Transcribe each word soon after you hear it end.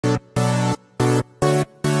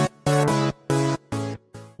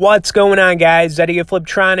What's going on, guys? Zeddy of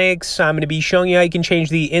Fliptroniks. I'm going to be showing you how you can change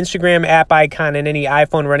the Instagram app icon in any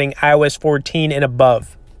iPhone running iOS 14 and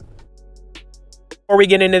above. Before we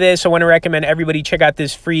get into this, I want to recommend everybody check out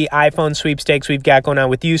this free iPhone sweepstakes we've got going on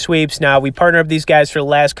with USweeps. Now, we partner with these guys for the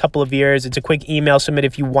last couple of years. It's a quick email submit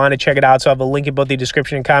if you want to check it out. So I have a link in both the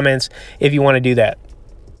description and comments if you want to do that.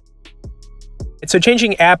 So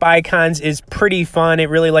changing app icons is pretty fun. It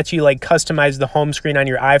really lets you customize the home screen on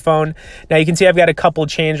your iPhone. Now you can see I've got a couple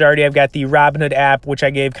changed already. I've got the Robinhood app, which I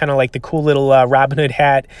gave kind of like the cool little Robinhood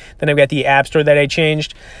hat. Then I've got the App Store that I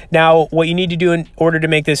changed. Now what you need to do in order to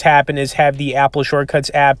make this happen is have the Apple Shortcuts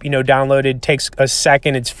app, downloaded. It takes a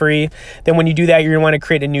second. It's free. Then when you do that, you're gonna want to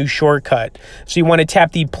create a new shortcut. So you want to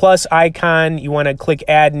tap the plus icon. You want to click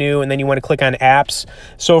Add New, and then you want to click on Apps.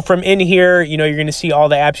 So from in here, you're going to see all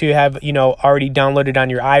the apps you have, already downloaded on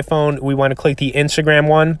your iPhone. We want to click the Instagram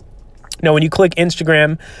one. Now, when you click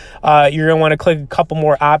Instagram, you're going to want to click a couple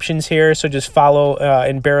more options here. So just follow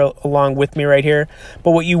and bear along with me right here.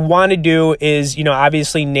 But what you want to do is,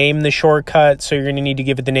 obviously name the shortcut. So you're going to need to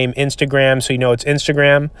give it the name Instagram. So it's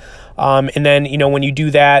Instagram. And then, when you do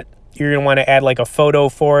that, you're going to want to add a photo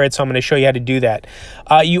for it. So I'm going to show you how to do that.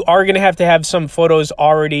 You are going to have some photos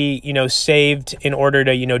already, saved in order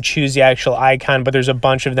to, choose the actual icon. But there's a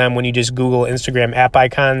bunch of them when you just Google Instagram app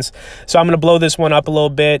icons. So I'm going to blow this one up a little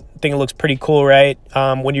bit. I think it looks pretty cool, right?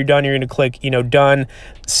 When you're done, you're going to click, done,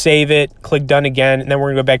 save it, click done again. And then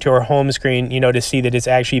we're going to go back to our home screen, to see that it's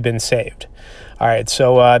actually been saved. All right,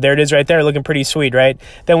 so there it is right there, looking pretty sweet, right?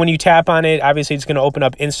 Then when you tap on it, obviously it's going to open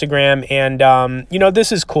up Instagram, and,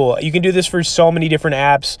 this is cool. You can do this for so many different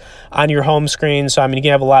apps on your home screen, so, you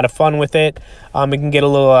can have a lot of fun with it. It can get a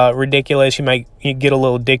little ridiculous. You might get a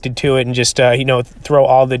little addicted to it and just, throw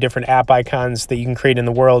all the different app icons that you can create in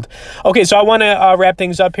the world. Okay, so I want to wrap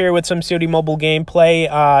things up here with some COD mobile gameplay.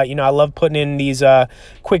 I love putting in these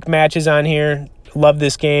quick matches on here. Love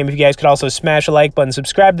this game. If you guys could also smash a like button,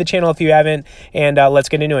 subscribe to the channel if you haven't, and let's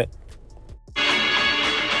get into it.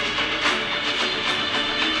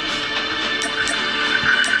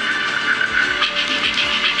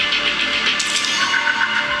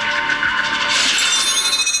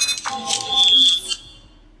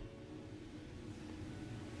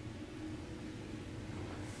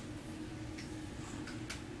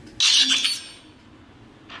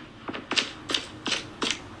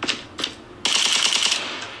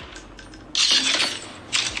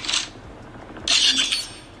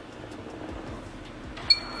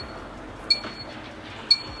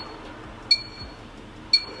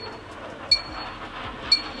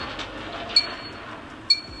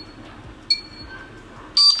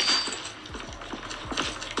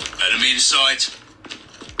 Enemy in sight.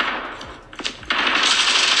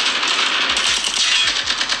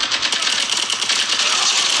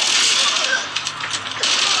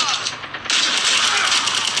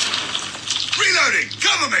 Reloading!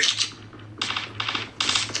 Cover me!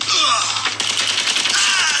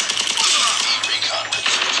 Recon ready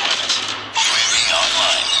for deployment. UAV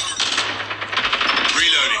online.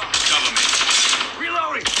 Reloading. Cover me.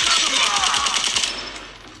 Reloading! Cover me!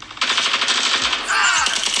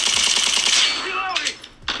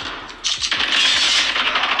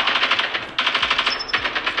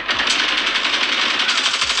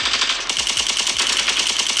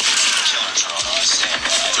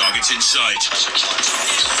 Target's in sight.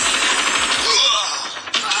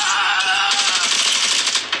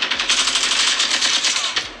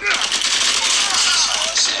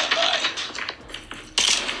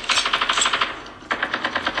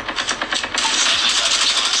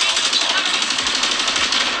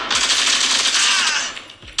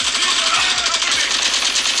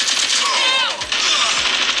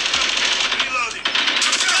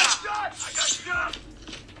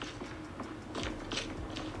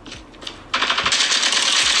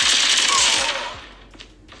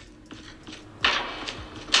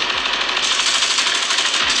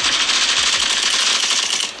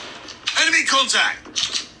 Enemy contact!